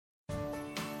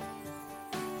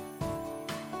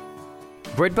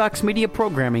Breadbox Media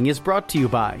programming is brought to you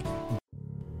by...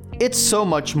 It's so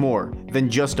much more than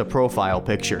just a profile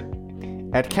picture.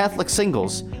 At Catholic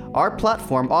Singles, our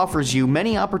platform offers you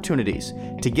many opportunities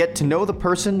to get to know the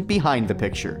person behind the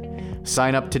picture.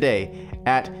 Sign up today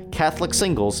at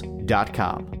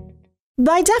CatholicSingles.com.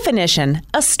 By definition,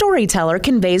 a storyteller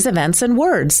conveys events in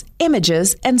words,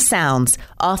 images, and sounds,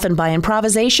 often by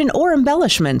improvisation or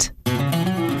embellishment.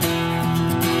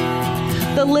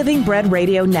 The Living Bread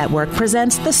Radio Network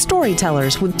presents The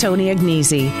Storytellers with Tony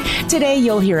Agnesi. Today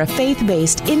you'll hear a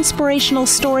faith-based, inspirational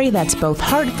story that's both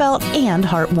heartfelt and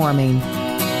heartwarming.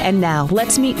 And now,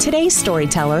 let's meet today's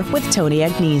storyteller with Tony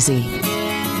Agnesi.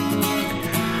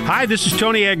 Hi, this is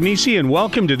Tony Agnesi, and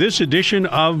welcome to this edition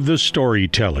of The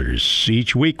Storytellers.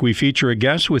 Each week we feature a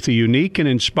guest with a unique and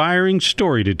inspiring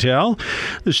story to tell.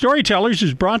 The Storytellers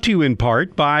is brought to you in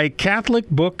part by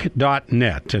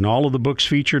CatholicBook.net, and all of the books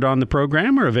featured on the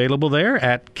program are available there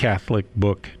at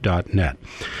CatholicBook.net.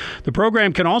 The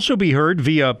program can also be heard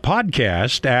via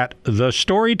podcast at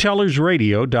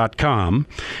thestorytellersradio.com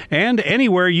and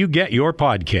anywhere you get your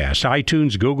podcasts,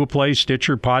 iTunes, Google Play,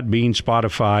 Stitcher, Podbean,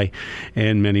 Spotify,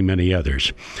 and many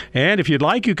others. And if you'd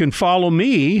like, you can follow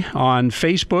me on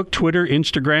Facebook, Twitter,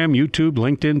 Instagram, YouTube,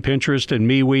 LinkedIn, Pinterest, and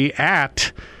MeWe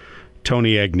at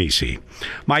Tony Agnesi.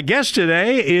 My guest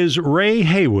today is Ray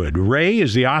Haywood. Ray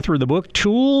is the author of the book,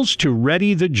 Tools to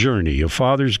Ready the Journey, A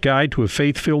Father's Guide to a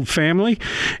Faith-Filled Family.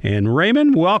 And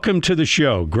Raymond, welcome to the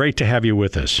show. Great to have you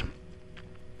with us.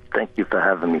 Thank you for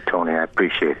having me, Tony. I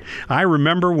appreciate it. I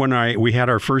remember when we had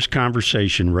our first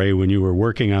conversation, Ray, when you were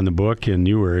working on the book, and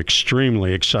you were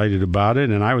extremely excited about it,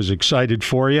 and I was excited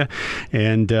for you.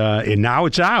 And now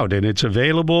it's out, and it's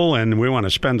available, and we want to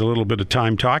spend a little bit of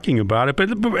time talking about it. But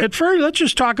at first, let's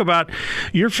just talk about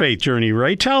your faith journey,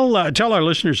 Ray. Tell our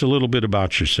listeners a little bit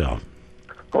about yourself.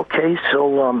 Okay,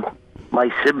 so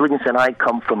my siblings and I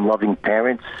come from loving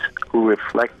parents who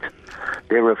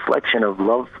their reflection of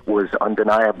love was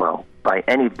undeniable by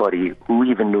anybody who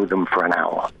even knew them for an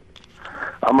hour.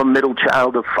 I'm a middle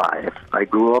child of 5. I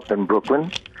grew up in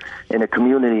Brooklyn in a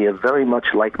community of very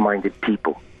much like-minded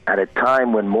people at a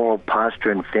time when moral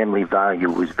posture and family value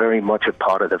was very much a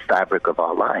part of the fabric of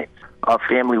our lives. Our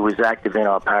family was active in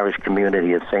our parish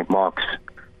community of St. Mark's.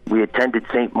 We attended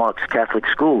St. Mark's Catholic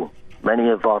School. Many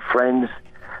of our friends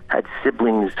had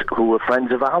siblings who were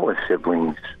friends of our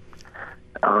siblings.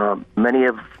 Many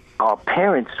of our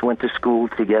parents went to school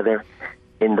together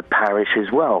in the parish as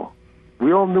well.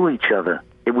 We all knew each other.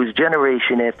 It was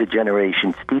generation after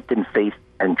generation, steeped in faith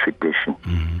and tradition.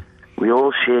 Mm-hmm. We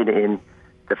all shared in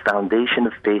the foundation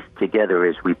of faith together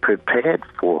as we prepared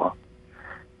for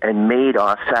and made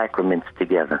our sacraments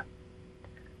together.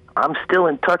 I'm still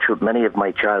in touch with many of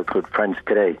my childhood friends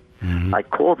today. Mm-hmm. I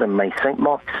call them my St.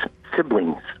 Mark's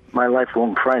siblings, my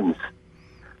lifelong friends.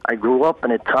 I grew up in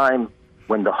a time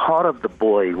when the heart of the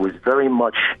boy was very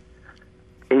much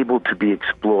able to be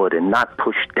explored and not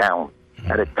pushed down,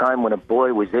 at a time when a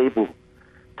boy was able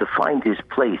to find his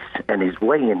place and his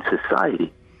way in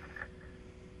society,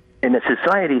 in a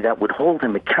society that would hold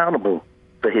him accountable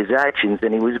for his actions,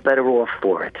 and he was better off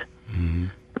for it. Mm-hmm.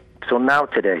 So now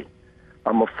today,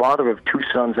 I'm a father of 2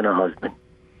 sons and a husband,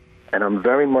 and I'm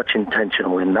very much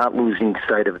intentional in not losing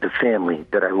sight of the family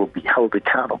that I will be held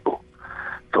accountable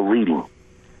for leading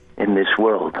in this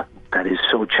world that is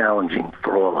so challenging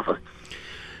for all of us.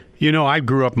 You know, I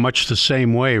grew up much the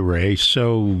same way, Ray.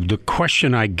 So the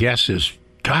question, I guess, is,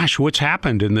 gosh, what's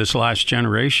happened in this last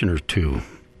generation or two?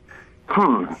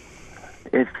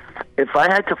 If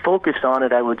I had to focus on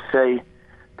it, I would say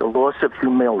the loss of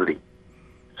humility.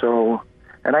 So,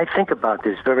 and I think about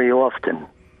this very often.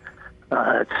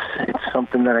 It's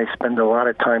something that I spend a lot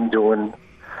of time doing.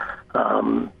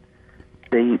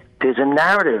 There's a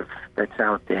narrative that's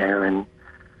out there, and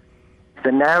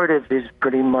the narrative is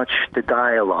pretty much the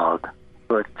dialogue.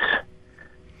 But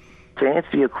to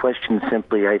answer your question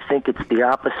simply, I think it's the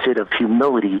opposite of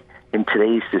humility in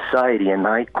today's society, and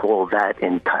I call that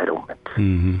entitlement.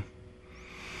 Mm-hmm.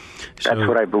 That's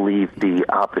what I believe the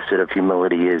opposite of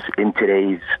humility is in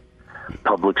today's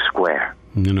public square.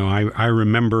 You know, I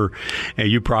remember,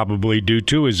 you probably do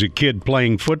too, as a kid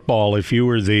playing football, if you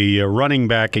were the running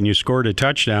back and you scored a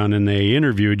touchdown and they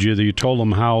interviewed you, you told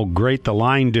them how great the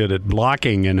line did at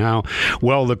blocking and how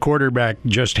well the quarterback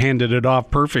just handed it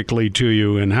off perfectly to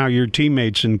you and how your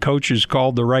teammates and coaches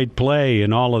called the right play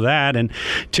and all of that. And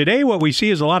today what we see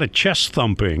is a lot of chest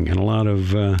thumping and a lot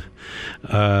of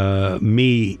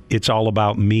me, it's all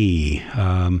about me.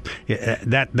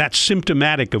 That's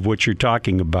symptomatic of what you're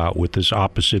talking about with this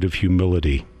opposite of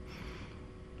humility.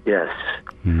 Yes,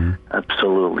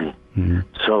 absolutely. Mm-hmm.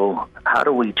 So how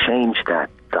do we change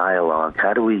that dialogue?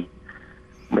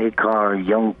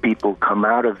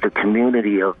 come out of the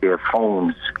community of their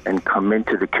phones and come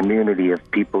into the community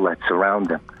of people that surround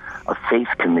them, a faith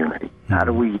community? How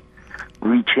do we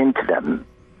reach into them?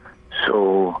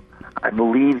 So I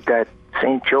believe that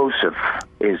St. Joseph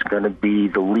is going to be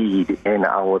the lead in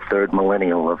our third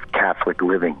millennial of Catholic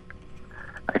living.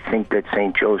 I think that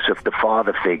St. Joseph, the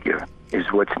father figure, is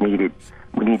what's needed.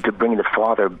 We need to bring the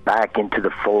father back into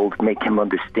the fold, make him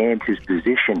understand his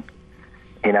position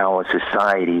in our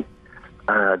society.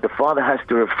 The father has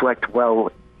to reflect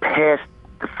well past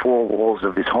the four walls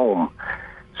of his home.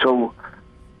 So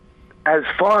as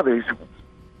fathers,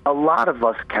 a lot of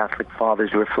us Catholic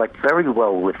fathers reflect very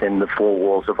well within the four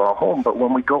walls of our home, but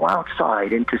when we go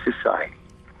outside into society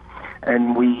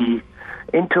and we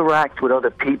interact with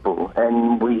other people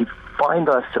and we find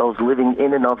ourselves living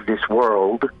in and of this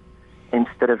world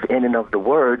instead of in and of the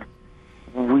Word,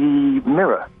 we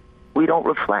mirror. We don't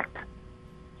reflect.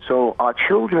 So our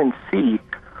children see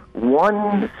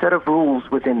one set of rules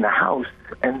within the house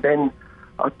and then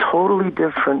a totally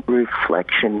different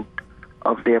reflection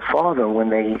of their father when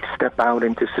they step out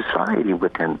into society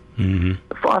with him. Mm-hmm.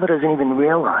 The father doesn't even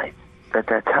realize that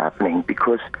that's happening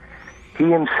because he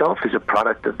himself is a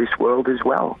product of this world as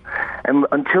well. And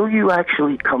until you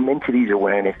actually come into these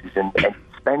awarenesses and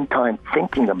spend time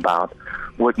thinking about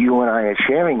what you and I are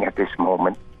sharing at this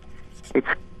moment, it's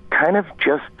kind of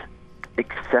just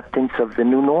acceptance of the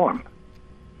new norm.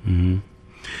 Mm-hmm.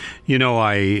 You know,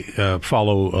 I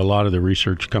follow a lot of the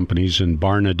research companies, and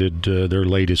Barna did their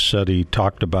latest study,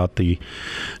 talked about the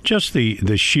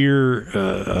sheer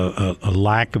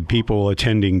lack of people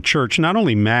attending church, not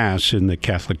only Mass in the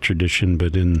Catholic tradition,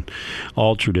 but in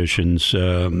all traditions.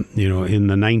 In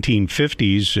the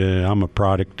 1950s, I'm a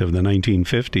product of the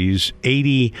 1950s,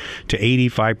 80 to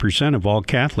 85% of all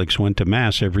Catholics went to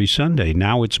Mass every Sunday.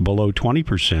 Now it's below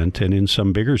 20%, and in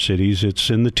some bigger cities,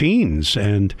 it's in the teens.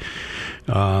 And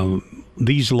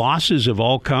these losses have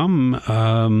all come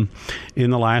in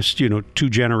the last, 2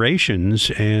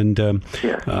 generations, and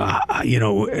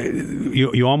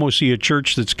you almost see a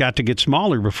church that's got to get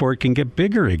smaller before it can get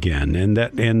bigger again, and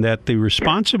that the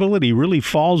responsibility really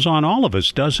falls on all of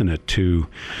us, doesn't it, to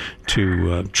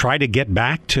try to get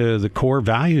back to the core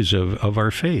values of our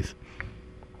faith.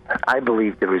 I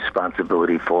believe the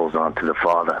responsibility falls onto the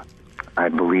Father. I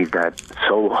believe that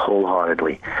so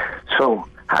wholeheartedly. So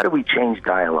how do we change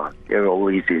dialogue? There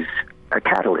always is a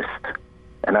catalyst.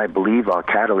 And I believe our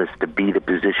catalyst to be the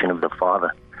position of the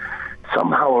Father.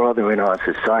 Somehow or other in our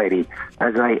society,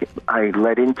 as I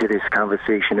led into this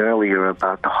conversation earlier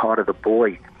about the heart of the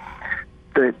boy,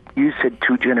 that you said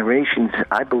 2 generations,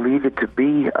 I believe it to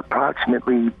be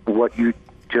approximately what you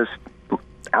just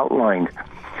outlined.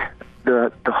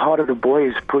 The heart of the boy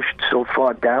is pushed so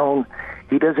far down,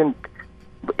 he's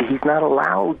not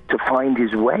allowed to find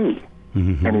his way.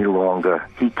 Mm-hmm. any longer.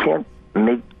 He can't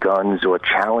make guns or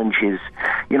challenge his,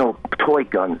 toy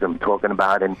guns I'm talking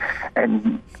about,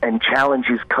 and challenge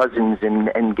his cousins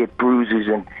and get bruises,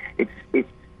 and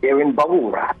they're in bubble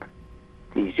wrap,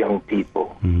 these young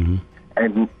people. Mm-hmm.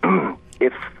 And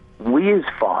if we as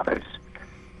fathers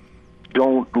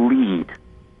don't lead,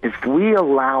 if we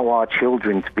allow our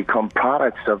children to become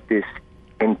products of this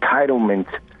entitlement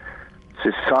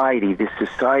society, this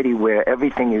society where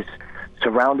everything is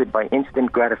surrounded by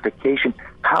instant gratification,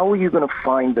 how are you going to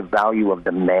find the value of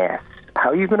the Mass? How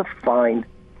are you going to find,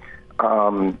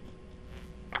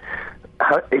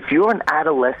 if you're an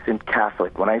adolescent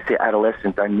Catholic, when I say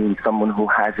adolescent, I mean someone who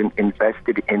hasn't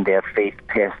invested in their faith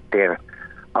past their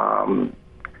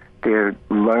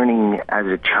learning as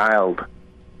a child,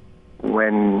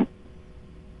 when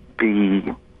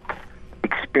the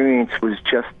experience was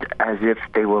just as if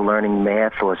they were learning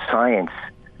math or science.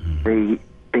 We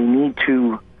need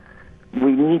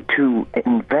to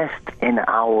invest in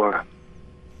our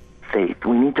faith.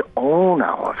 We need to own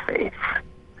our faith.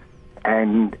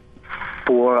 And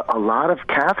for a lot of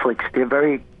Catholics, they're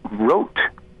very rote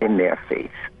in their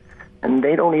faith. And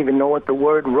they don't even know what the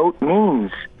word rote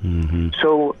means. Mm-hmm.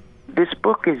 So this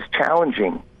book is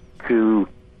challenging to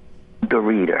the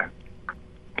reader.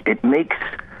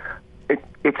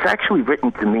 It's actually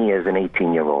written to me as an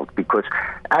 18-year-old, because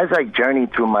as I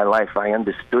journeyed through my life, I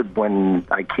understood when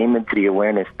I came into the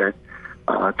awareness that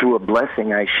through a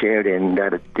blessing I shared in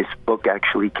that this book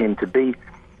actually came to be,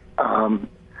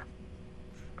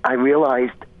 I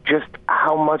realized just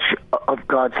how much of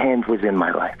God's hand was in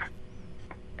my life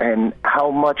and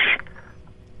how much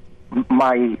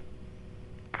my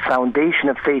foundation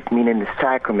of faith, meaning the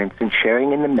sacraments and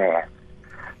sharing in the Mass,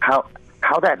 how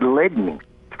that led me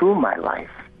through my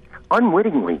life,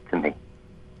 unwittingly to me.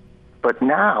 But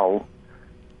now,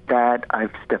 that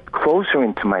I've stepped closer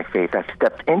into my faith. I've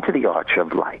stepped into the arch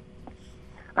of light.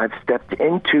 I've stepped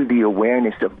into the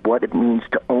awareness of what it means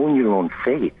to own your own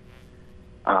faith.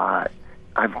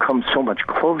 I've come so much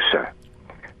closer.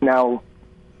 Now,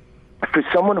 for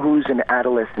someone who's an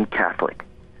adolescent Catholic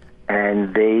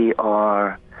and they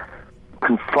are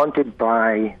confronted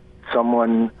by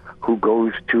someone who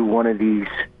goes to one of these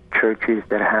churches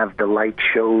that have the light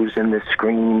shows and the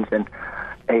screens and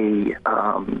a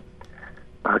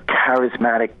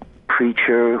charismatic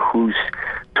preacher who's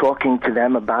talking to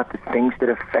them about the things that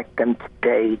affect them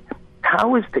today,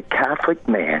 how is the Catholic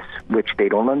Mass, which they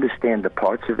don't understand the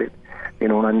parts of it, they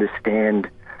don't understand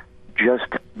just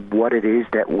what it is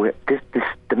that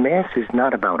the Mass is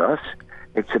not about us.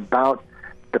 It's about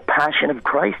the passion of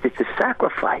Christ. It's a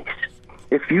sacrifice.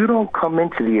 If you don't come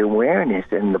into the awareness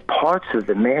and the parts of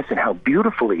the Mass and how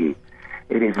beautifully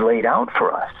it is laid out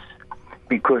for us,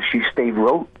 because you stay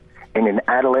rote in an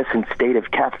adolescent state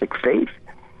of Catholic faith,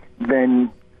 then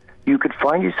you could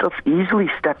find yourself easily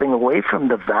stepping away from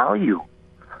the value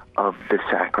of the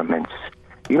sacraments.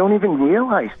 You don't even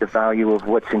realize the value of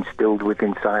what's instilled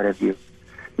within inside of you.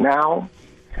 Now,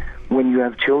 when you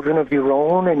have children of your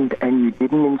own and you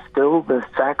didn't instill the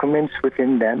sacraments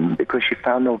within them because you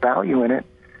found no value in it,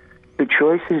 the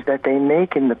choices that they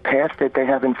make and the path that they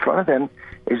have in front of them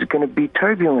is going to be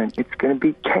turbulent. It's going to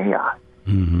be chaos.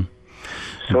 Mm-hmm.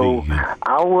 So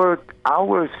our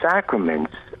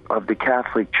sacraments of the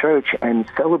Catholic Church and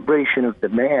celebration of the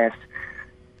Mass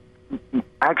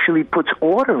actually puts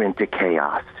order into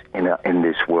chaos in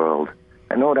this world.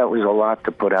 I know that was a lot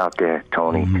to put out there,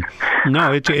 Tony. Mm-hmm.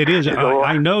 No, it is.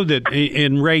 I know that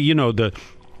in Ray, the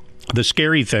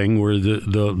scary thing were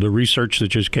the research that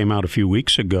just came out a few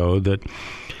weeks ago that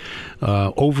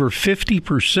over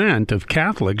 50% of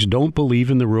Catholics don't believe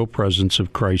in the real presence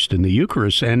of Christ in the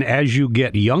Eucharist. And as you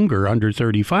get younger, under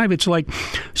 35, it's like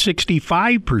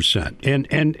 65%.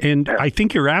 And I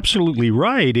think you're absolutely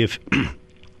right.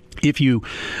 If you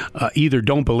either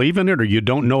don't believe in it or you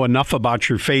don't know enough about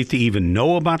your faith to even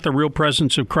know about the real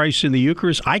presence of Christ in the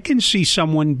Eucharist, I can see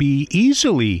someone be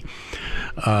easily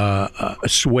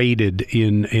swayed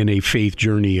in a faith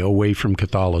journey away from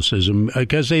Catholicism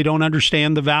because they don't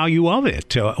understand the value of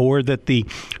it or that the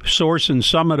source and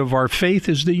summit of our faith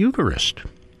is the Eucharist.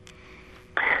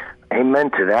 Amen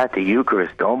to that, the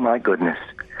Eucharist. Oh, my goodness.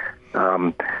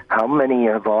 How many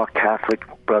of our Catholic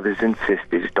brothers and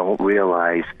sisters don't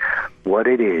realize what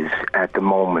it is at the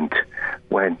moment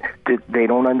when they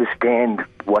don't understand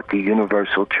what the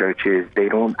universal church is? They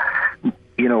don't,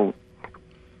 the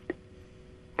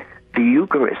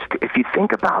Eucharist, if you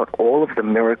think about all of the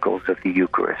miracles of the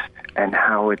Eucharist and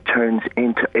how it turns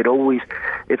into,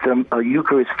 if a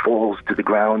Eucharist falls to the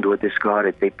ground or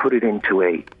discarded, they put it into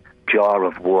a jar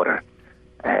of water.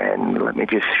 And let me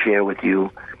just share with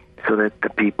you, so that the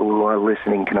people who are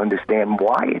listening can understand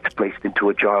why it's placed into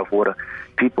a jar of water.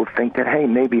 People think that, hey,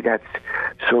 maybe that's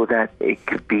so that it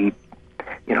could be,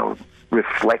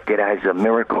 reflected as a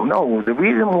miracle. No, the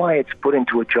reason why it's put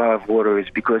into a jar of water is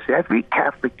because every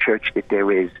Catholic church that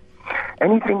there is,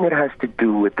 anything that has to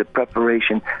do with the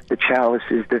preparation, the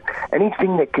chalices,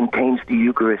 anything that contains the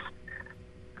Eucharist,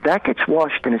 that gets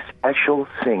washed in a special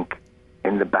sink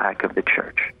in the back of the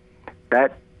church.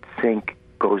 That sink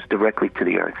goes directly to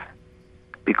the earth.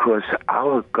 Because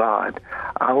our God,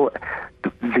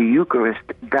 the Eucharist,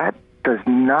 that does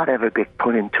not ever get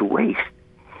put into waste.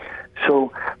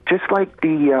 So just like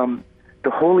the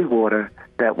holy water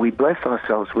that we bless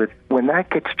ourselves with, when that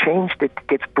gets changed, it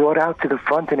gets brought out to the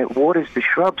front and it waters the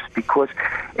shrubs because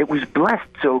it was blessed,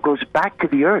 so it goes back to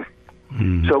the earth.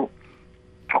 Mm. So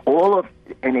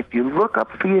and if you look up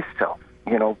for yourself,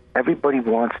 everybody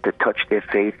wants to touch their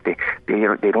faith.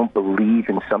 They don't believe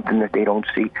in something that they don't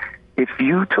see. If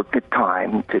you took the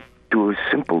time to do a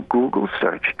simple Google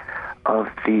search of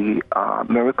the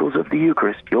miracles of the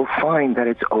Eucharist, you'll find that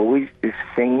it's always the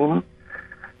same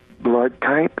blood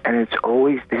type and it's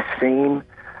always the same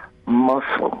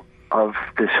muscle of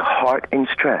this heart in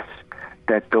stress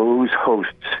that those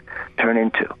hosts turn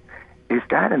into. Is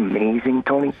that amazing,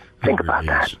 Tony? Think about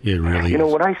that. It really is.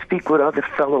 When I speak with other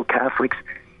fellow Catholics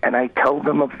and I tell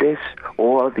them of this,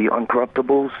 or the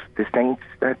uncorruptibles, the saints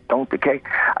that don't decay,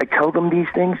 I tell them these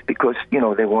things because,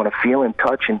 they want to feel and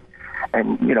touch, and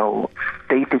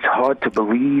faith is hard to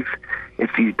believe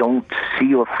if you don't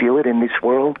see or feel it in this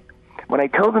world. When I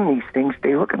tell them these things,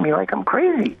 they look at me like I'm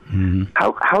crazy. Mm-hmm.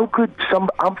 How could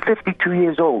I'm 52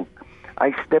 years old.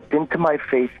 I stepped into my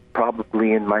faith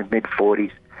probably in my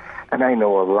mid-40s, and I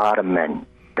know a lot of men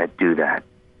that do that.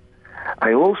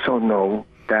 I also know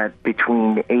that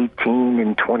between 18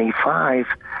 and 25,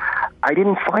 I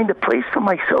didn't find a place for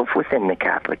myself within the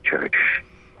Catholic Church.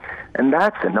 And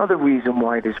that's another reason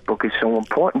why this book is so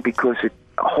important, because it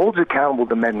holds accountable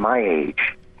the men my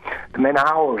age, the men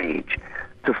our age,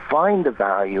 to find the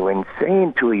value in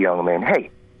saying to a young man, hey,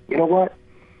 you know what?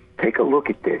 Take a look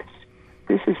at this.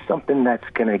 This is something that's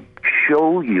going to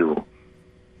show you,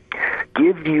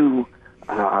 give you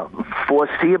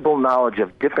foreseeable knowledge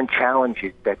of different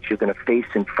challenges that you're going to face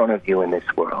in front of you in this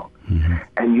world. Mm-hmm.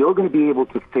 And you're going to be able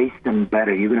to face them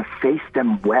better. You're going to face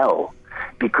them well,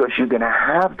 because you're going to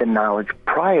have the knowledge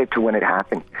prior to when it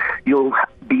happened. You'll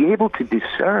be able to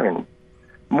discern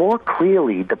more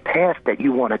clearly the path that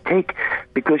you want to take,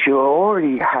 because you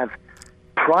already have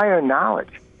prior knowledge.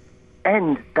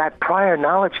 And that prior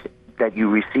knowledge that you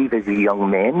receive as a young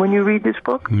man when you read this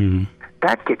book,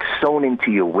 that gets sewn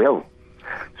into your will.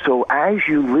 So as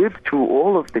you live through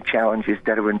all of the challenges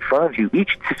that are in front of you,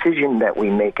 each decision that we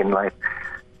make in life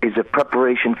is a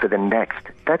preparation for the next.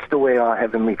 That's the way our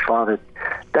Heavenly Father,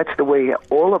 that's the way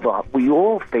we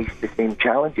all face the same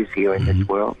challenges here in this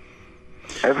world.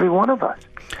 Every one of us.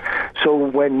 So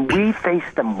when we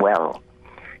face them well,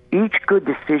 each good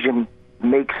decision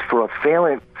makes for a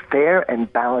fair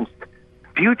and balanced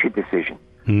future decision.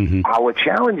 Mm-hmm. Our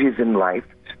challenges in life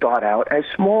start out as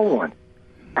small ones.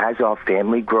 As our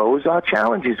family grows, our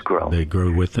challenges grow. They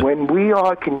grow with it. When we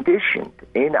are conditioned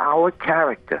in our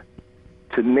character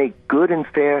to make good and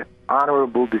fair,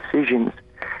 honorable decisions,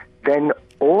 then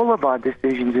all of our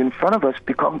decisions in front of us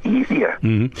become easier.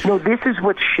 Mm-hmm. This is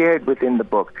what's shared within the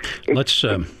book.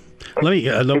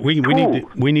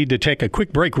 We need to take a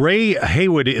quick break. Ray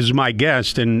Haywood is my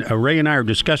guest, and Ray and I are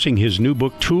discussing his new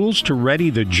book, Tools to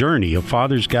Ready the Journey, A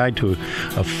Father's Guide to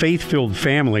a Faith-Filled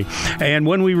Family. And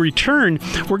when we return,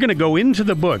 we're going to go into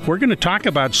the book. We're going to talk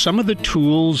about some of the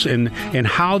tools and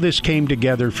how this came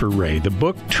together for Ray. The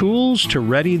book, Tools to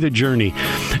Ready the Journey,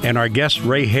 and our guest,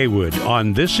 Ray Haywood,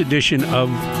 on this edition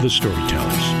of The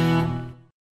Storytellers.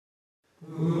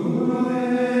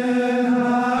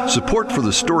 Support for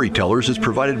The Storytellers is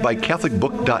provided by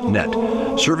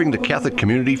CatholicBook.net, serving the Catholic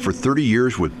community for 30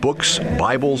 years with books,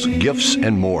 Bibles, gifts,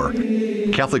 and more.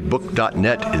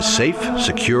 CatholicBook.net is safe,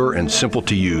 secure, and simple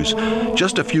to use.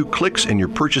 Just a few clicks and your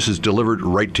purchase is delivered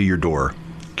right to your door.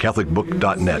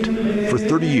 CatholicBook.net, for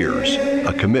 30 years,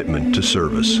 a commitment to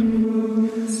service.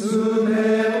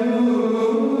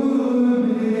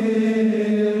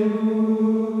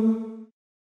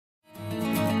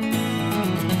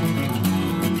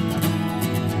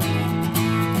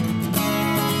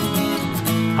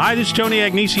 Hi, this is Tony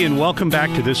Agnesi, and welcome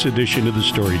back to this edition of The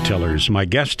Storytellers. My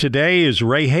guest today is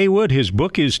Ray Haywood. His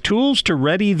book is Tools to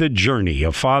Ready the Journey,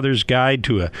 A Father's Guide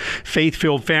to a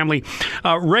Faith-Filled Family.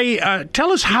 Ray,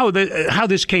 tell us how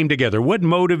this came together. What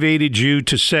motivated you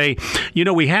to say,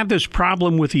 we have this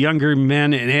problem with younger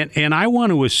men, and I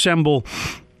want to assemble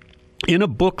in a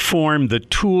book form the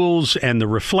tools and the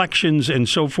reflections and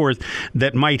so forth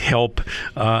that might help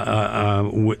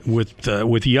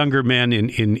with younger men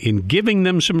in giving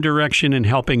them some direction and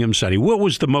helping them study. What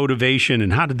was the motivation,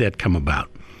 and how did that come about?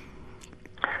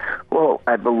 Well,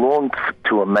 I belonged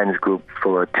to a men's group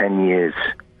for 10 years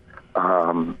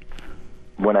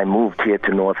when I moved here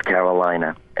to North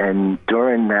Carolina. And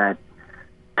during that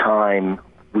time,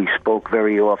 we spoke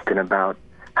very often about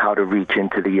how to reach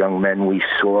into the young men. We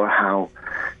saw how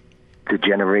the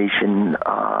generation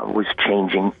was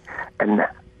changing and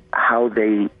how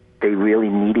they really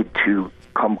needed to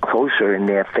come closer in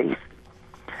their faith.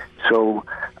 So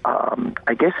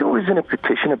I guess it was in a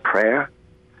petition of prayer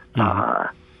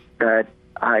that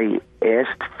I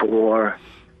asked for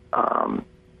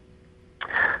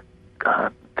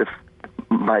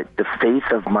the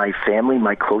faith of my family,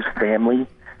 my close family,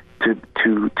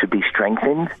 to be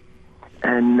strengthened.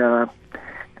 And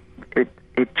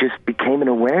it just became an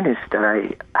awareness that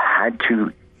I had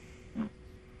to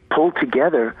pull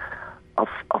together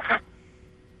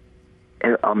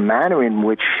a manner in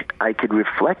which I could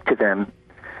reflect to them.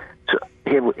 So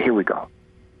here we go.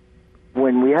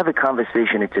 When we have a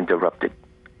conversation, it's interrupted.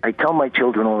 I tell my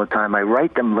children all the time, I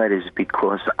write them letters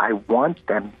because I want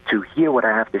them to hear what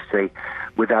I have to say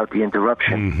without the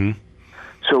interruption. Mm-hmm.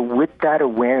 So with that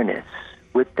awareness,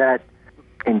 with that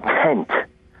intent,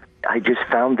 I just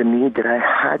found the need that I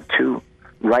had to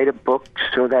write a book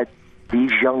so that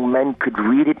these young men could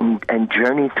read it and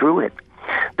journey through it.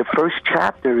 The first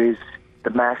chapter is the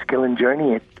masculine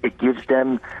journey. It gives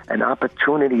them an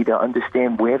opportunity to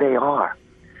understand where they are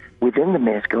within the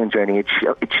masculine journey.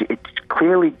 It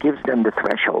clearly gives them the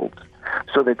thresholds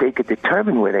so that they could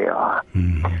determine where they are.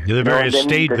 The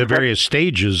various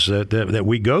stages that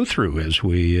we go through as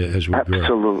we grow.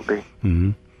 Absolutely.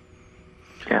 Mm-hmm.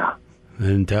 Yeah.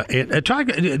 And talk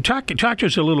to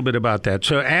us a little bit about that.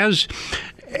 So as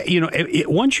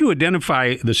once you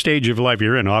identify the stage of life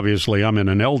you're in, obviously I'm in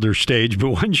an elder stage, but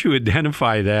once you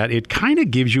identify that, it kind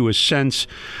of gives you a sense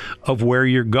of where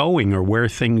you're going or where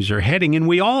things are heading. And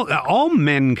we all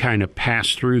men kind of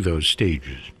pass through those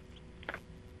stages.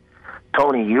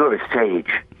 Tony, you're a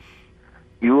sage.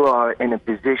 You are in a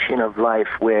position of life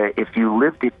where if you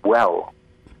lived it well,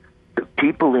 the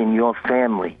people in your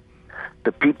family,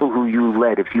 the people who you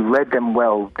led, if you led them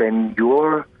well, then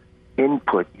your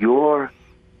input, your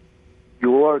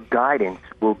guidance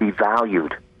will be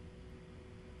valued.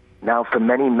 Now, for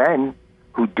many men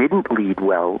who didn't lead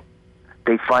well,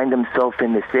 they find themselves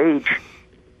in this age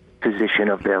position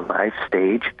of their life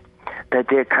stage that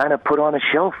they're kind of put on a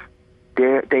shelf.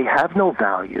 They have no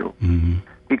value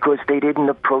because they didn't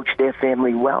approach their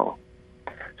family well.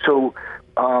 So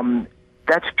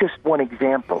that's just one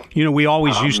example. We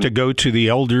always used to go to the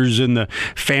elders in the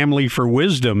family for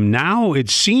wisdom. Now it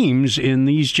seems in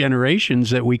these generations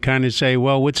that we kind of say,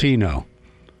 well, what's he know?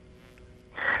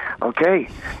 Okay.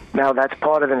 Now that's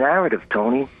part of the narrative,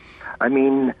 Tony. I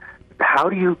mean, how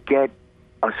do you get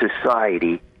a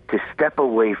society to step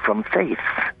away from faith?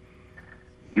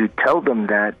 You tell them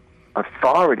that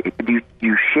authority,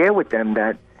 you share with them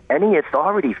that any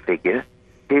authority figure,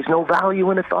 there's no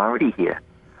value in authority here.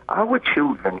 Our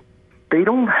children, they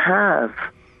don't have,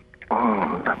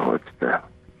 what's the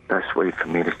best way for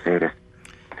me to say this?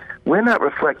 We're not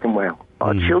reflecting well.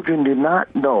 Our children do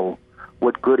not know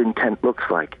what good intent looks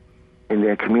like in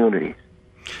their communities.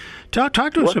 Talk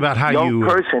to us about how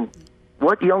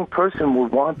what young person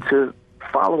would want to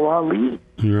follow our lead?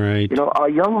 Right. Our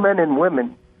young men and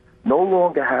women no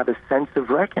longer have a sense of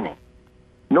reckoning.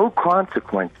 No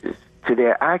consequences to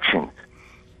their actions.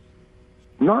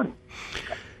 None.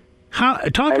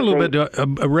 Talk a little bit,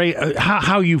 Ray,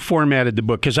 how you formatted the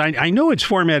book, because I know it's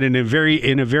formatted in a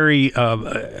very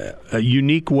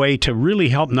unique way to really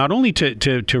help not only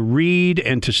to read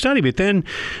and to study, but then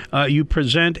you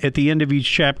present at the end of each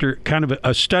chapter kind of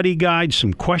a study guide,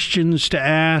 some questions to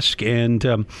ask, and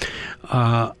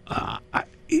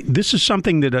this is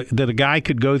something that a guy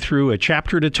could go through a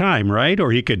chapter at a time, right?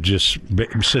 Or he could just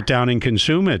sit down and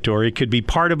consume it, or it could be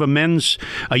part of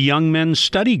a young men's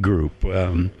study group.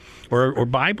 Or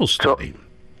Bible study.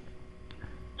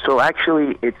 So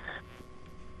actually, it's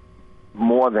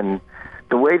more than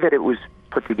the way that it was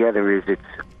put together. Is it's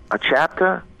a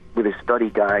chapter with a study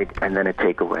guide and then a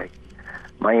takeaway.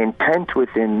 My intent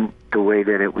within the way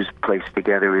that it was placed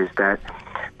together is that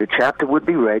the chapter would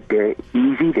be read. They're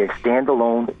easy. They're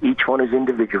standalone. Each one is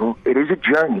individual. It is a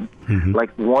journey. Like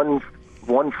one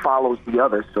follows the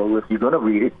other. So if you're going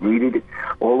to read it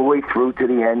all the way through to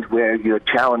the end, where you're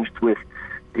challenged with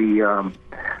the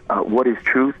what is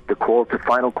truth. The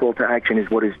final call to action is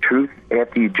what is truth.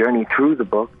 After you journey through the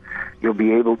book, you'll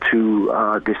be able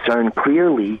to discern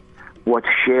clearly what's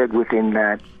shared within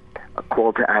that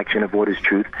call to action of what is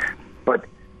truth. But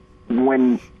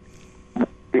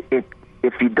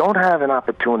if you don't have an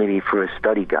opportunity for a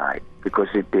study guide, because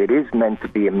it is meant to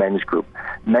be a men's group,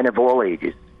 men of all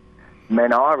ages,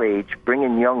 men our age,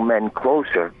 bringing young men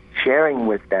closer, sharing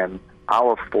with them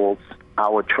our faults,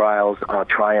 our trials, our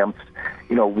triumphs,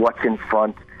 what's in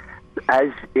front. As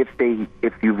if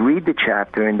you read the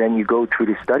chapter and then you go through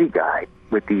the study guide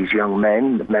with these young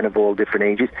men of all different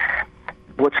ages,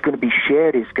 what's going to be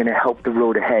shared is going to help the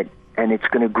road ahead, and it's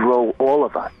going to grow all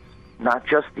of us, not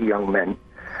just the young men,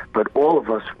 but all of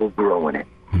us will grow in it.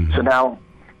 So now,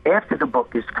 after the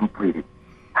book is completed,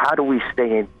 how do we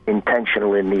stay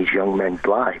intentional in these young men's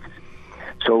lives?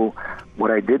 So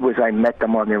what I did was I met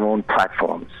them on their own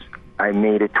platforms. I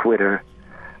made a Twitter,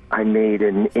 I made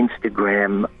an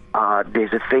Instagram,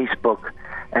 there's a Facebook,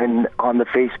 and on the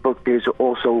Facebook there's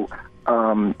also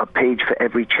a page for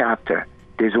every chapter.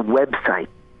 There's a website,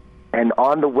 and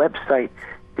on the website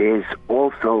there's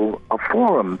also a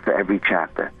forum for every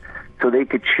chapter. So they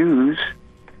could choose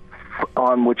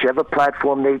on whichever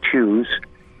platform they choose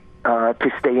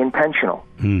to stay intentional.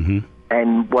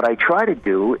 And what I try to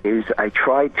do is I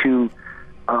try to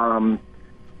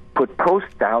put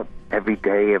posts out every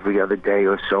day, every other day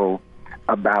or so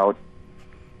about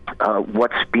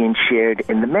what's being shared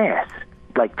in the mass.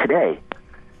 Like today,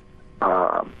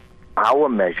 our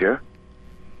measure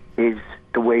is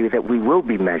the way that we will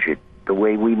be measured, the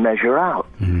way we measure out.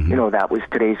 That was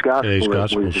today's gospel. It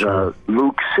was sure.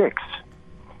 Luke 6.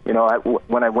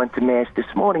 When I went to Mass this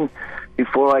morning,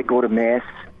 before I go to Mass,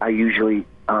 I usually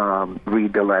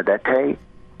read the Laudate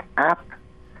app,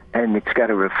 and it's got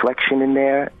a reflection in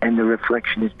there, and the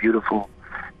reflection is beautiful.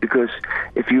 Because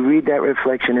if you read that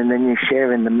reflection and then you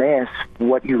share in the Mass,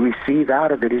 what you receive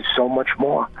out of it is so much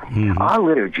more. Mm-hmm. Our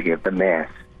liturgy of the Mass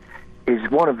is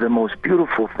one of the most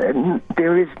beautiful things.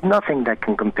 There is nothing that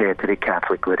can compare to the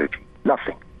Catholic liturgy.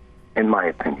 Nothing, in my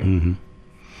opinion.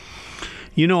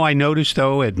 Mm-hmm. I noticed,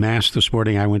 though, at Mass this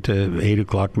morning, I went to 8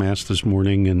 o'clock Mass this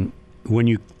morning, and when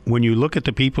you look at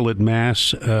the people at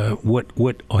Mass, what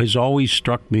has always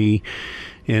struck me,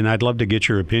 and I'd love to get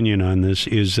your opinion on this,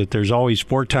 is that there's always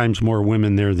 4 times more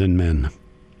women there than men.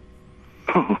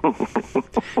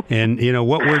 And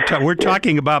what we're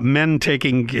talking about, men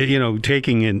taking an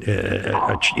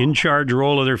in charge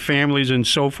role of their families and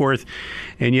so forth,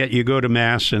 and yet you go to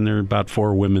Mass and there are about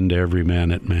 4 women to every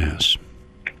man at Mass.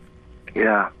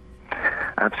 Yeah,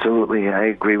 absolutely. I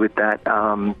agree with that.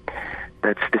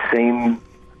 That's the same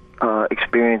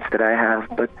experience that I have.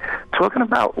 But talking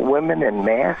about women and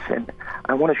Mass, and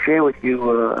I want to share with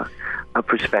you a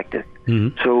perspective.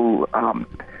 Mm-hmm. So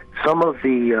some of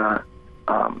the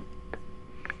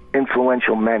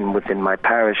influential men within my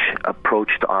parish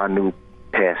approached our new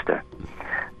pastor,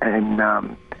 and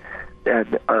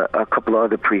a couple of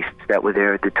other priests that were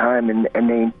there at the time,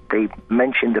 and they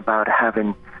mentioned about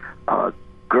having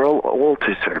girl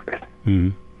altar service. Mm-hmm.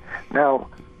 Now,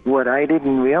 what I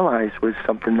didn't realize was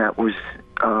something that was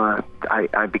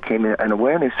I became an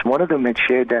awareness. One of them had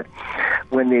shared that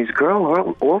when there's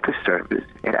girl altar service,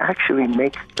 it actually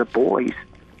makes the boys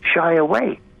shy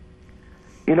away.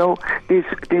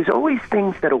 There's always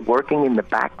things that are working in the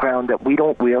background that we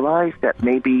don't realize, that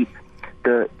maybe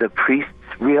the priests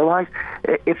realize.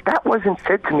 If that wasn't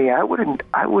said to me, I would have,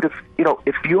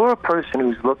 if you're a person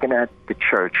who's looking at the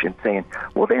church and saying,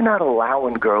 well, they're not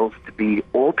allowing girls to be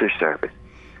altar service.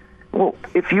 Well,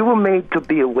 if you were made to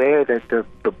be aware that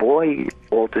the boy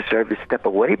altar service step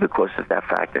away because of that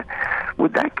factor,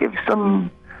 would that give some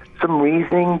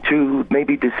reasoning to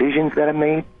maybe decisions that are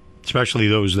made? Especially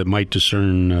those that might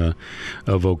discern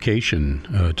a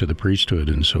vocation to the priesthood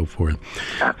and so forth.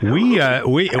 Absolutely.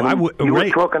 You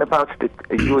were talking about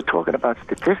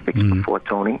statistics mm-hmm. before,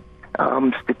 Tony.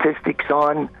 Statistics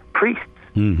on priests.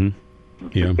 Mm-hmm.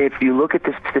 Yeah. If you look at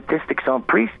the statistics on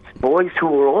priests, boys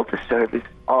who are altar service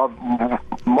are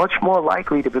much more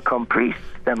likely to become priests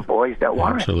than boys that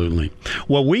weren't. Absolutely.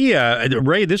 Well,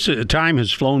 Ray, this time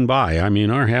has flown by. I mean,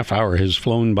 our half hour has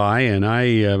flown by, and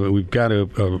we've got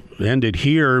to end it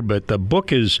here. But the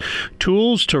book is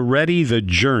Tools to Ready the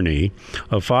Journey,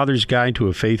 A Father's Guide to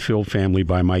a Faith-Filled Family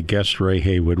by my guest, Ray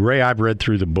Haywood. Ray, I've read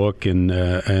through the book, and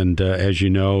as you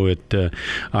know,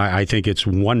 I think it's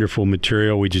wonderful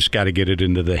material. We just got to get it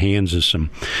into the hands of some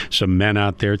men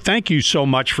out there. Thank you so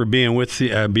much for being with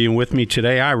me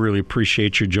today. I really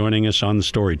appreciate you joining us on the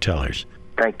Storytellers.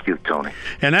 Thank you, Tony.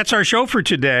 And that's our show for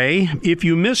today. If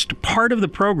you missed part of the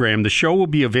program, the show will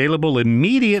be available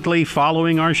immediately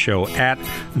following our show at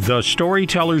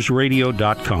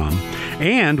thestorytellersradio.com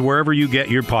and wherever you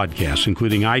get your podcasts,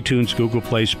 including iTunes, Google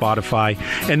Play, Spotify.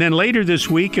 And then later this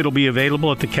week, it'll be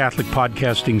available at the Catholic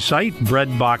podcasting site,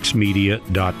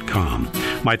 breadboxmedia.com.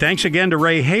 My thanks again to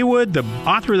Ray Haywood, the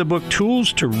author of the book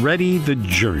Tools to Ready the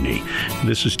Journey.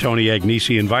 This is Tony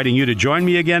Agnesi inviting you to join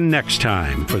me again next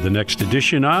time for the next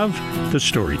edition of The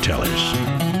Storytellers.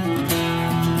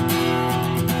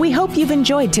 We hope you've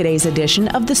enjoyed today's edition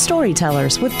of The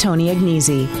Storytellers with Tony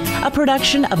Agnesi, a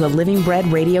production of the Living Bread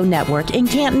Radio Network in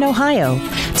Canton, Ohio.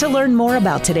 To learn more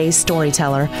about today's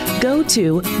storyteller, go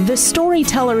to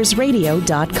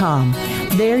thestorytellersradio.com.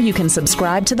 There you can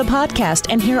subscribe to the podcast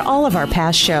and hear all of our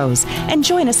past shows. And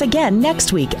join us again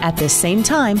next week at this same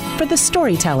time for The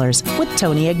Storytellers with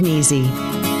Tony Agnesi.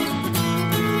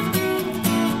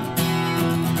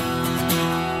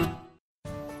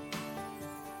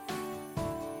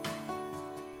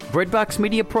 Breadbox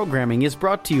Media programming is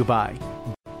brought to you by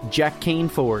Jack Kane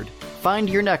Ford. Find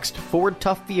your next Ford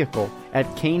Tough vehicle at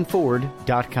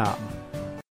caneford.com.